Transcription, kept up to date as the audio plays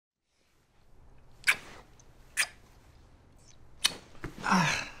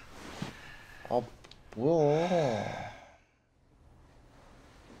아, 뭐야.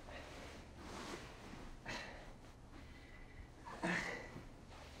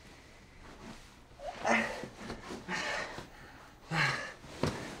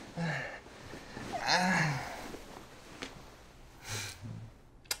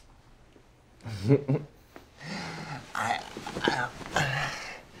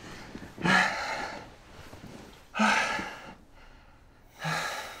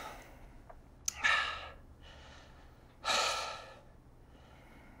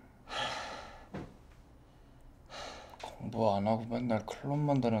 공부 안 하고 맨날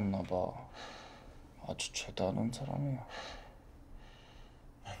클럽만 다녔나 봐. 아주 죄도 안 온 사람이야.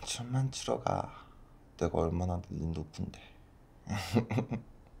 춤만 추러 가. 내가 얼마나 늘 높은데.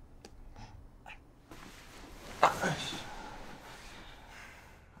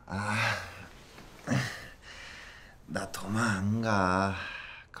 나 도망 안 가.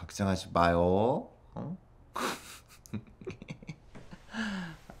 걱정하지 마요. 어?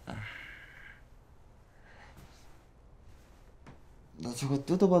 나 저거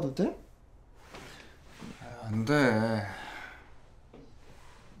뜯어봐도 돼? 안 돼.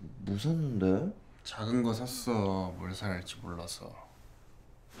 뭐 샀는데? 작은 거 샀어. 뭘 사야 할지 몰라서.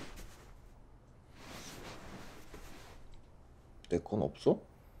 내 건 없어?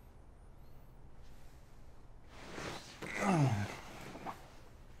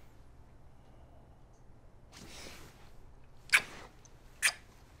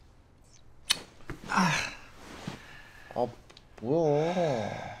 아,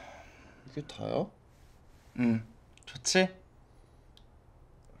 뭐야. 이게 다야? 응, 좋지?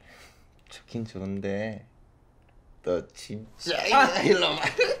 좋긴 좋은데 너 진짜 일로 와.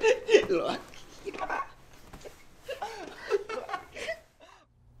 일로 와.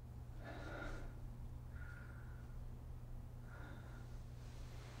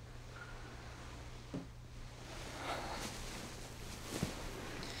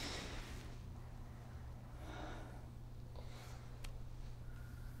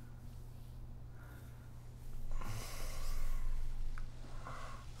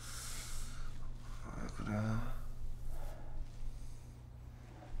 왜 그래?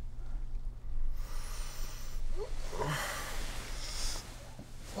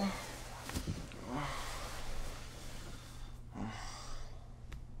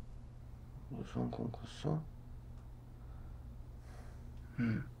 너 수험 꿈꿨어?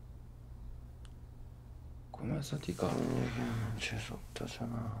 응. 꿈에서 네가 그런 얘기하면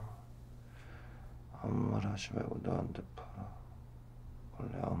재수없다잖아. 아무 말 하지 말고 너한테 팔아.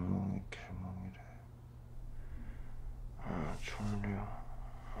 원래 악몽이 길몽이래. 아, 졸려.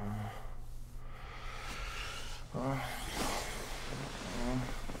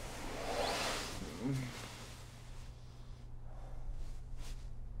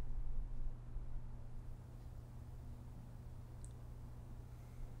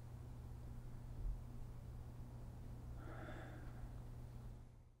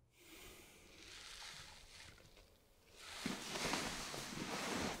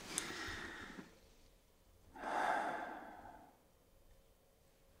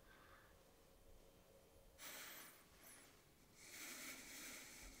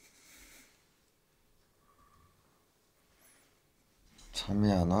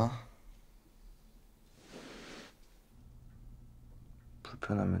 잠이 안 와?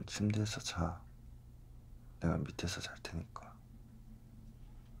 불편하면 침대에서 자. 내가 밑에서 잘 테니까.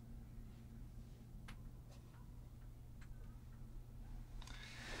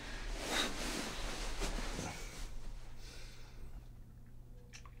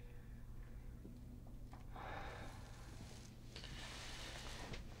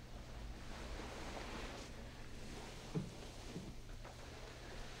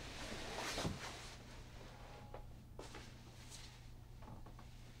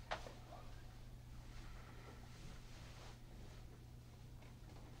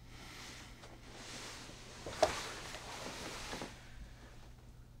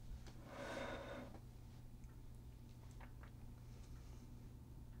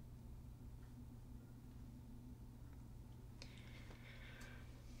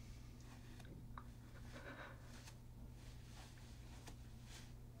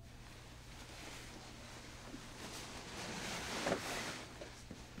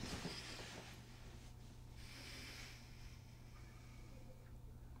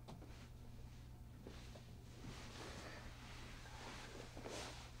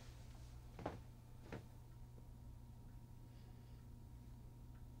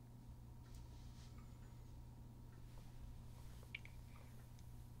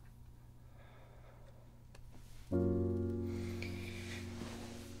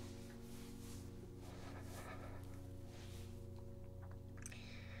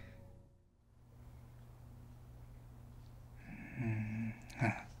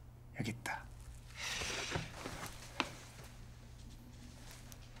 여기 있다.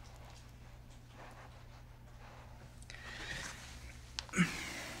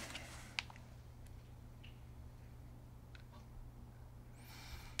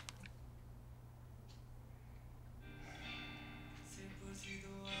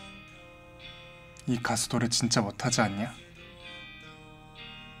 이 가수 노래 진짜 못하지 않냐?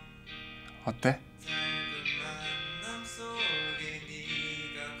 어때?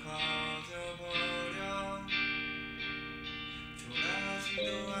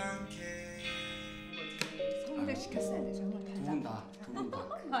 시켰어야 돼. 정말 두 분 다.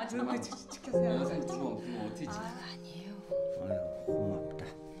 맞아, 그 시켰어야 돼. 영상 주먹 어떻게 지? 아니에요. 아유 고맙다.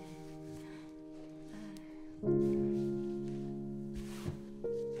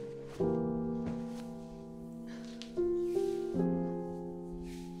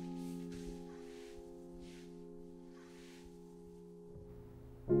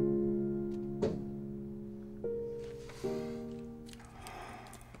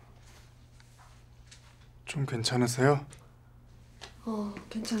 좀 괜찮으세요?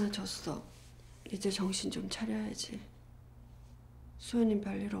 괜찮아졌어. 이제 정신 좀 차려야지. 수연이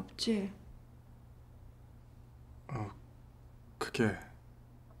별일 없지? 그게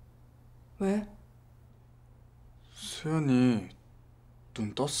왜? 수연이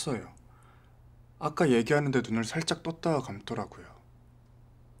눈 떴어요. 아까 얘기하는데 눈을 살짝 떴다가 감더라고요.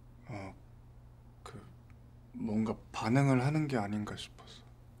 뭔가 반응을 하는 게 아닌가 싶어서.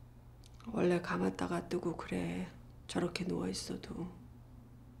 원래 감았다가 뜨고 그래. 저렇게 누워있어도.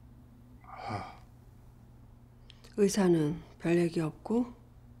 의사는 별 얘기 없고?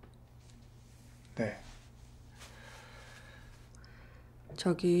 네.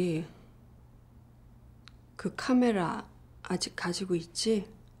 저기 그 카메라 아직 가지고 있지?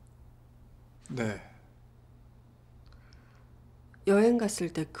 네. 여행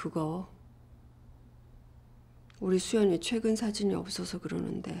갔을 때 그거 우리 수연이 최근 사진이 없어서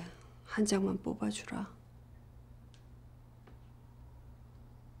그러는데 한 장만 뽑아주라.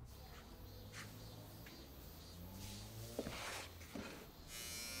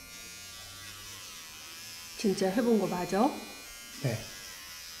 진짜 해본 거 맞아? 네.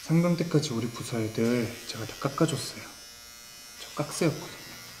 상병 때까지 우리 부서 애들 제가 다 깎아줬어요. 저 깍새였거든요.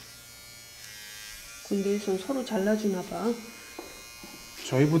 군대에선 서로 잘라주나 봐.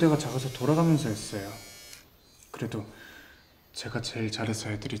 저희 부대가 작아서 돌아가면서 했어요. 그래도 제가 제일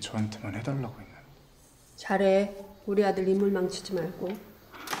잘해서 애들이 저한테만 해달라고 했는데. 잘해. 우리 아들 인물 망치지 말고.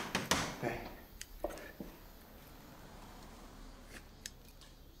 네.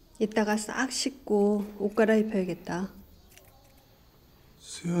 이따가 싹 씻고 옷 갈아입혀야겠다.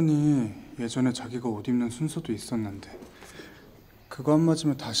 수연이 예전에 자기가 옷 입는 순서도 있었는데 그거 안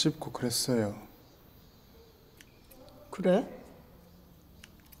맞으면 다시 입고 그랬어요. 그래?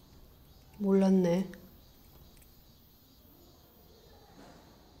 몰랐네.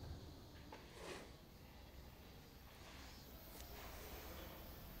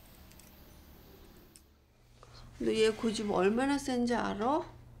 너 얘 고집 얼마나 센지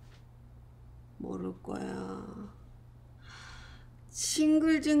알아? 모를 거야.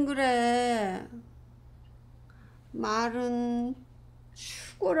 징글징글해. 말은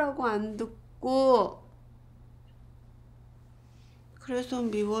죽으라고 안 듣고. 그래서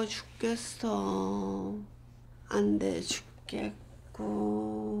미워 죽겠어. 안 돼 죽겠고.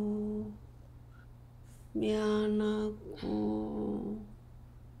 미안하고.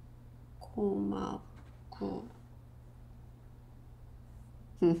 고맙고.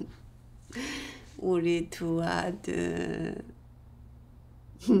 우리 두 아들.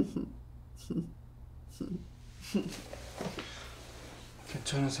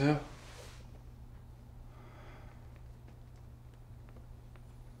 괜찮으세요?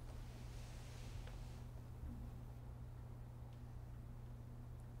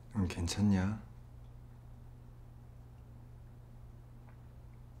 넌 괜찮냐?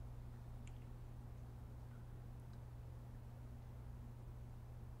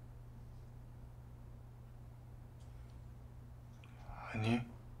 아니,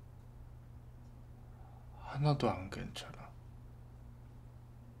 하나도 안 괜찮아.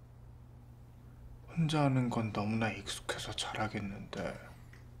 혼자 하는 건 너무나 익숙해서 잘하겠는데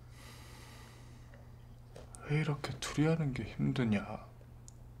왜 이렇게 둘이 하는 게 힘드냐?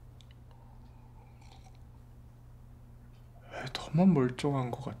 왜 너만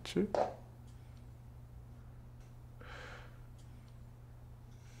멀쩡한 것 같지?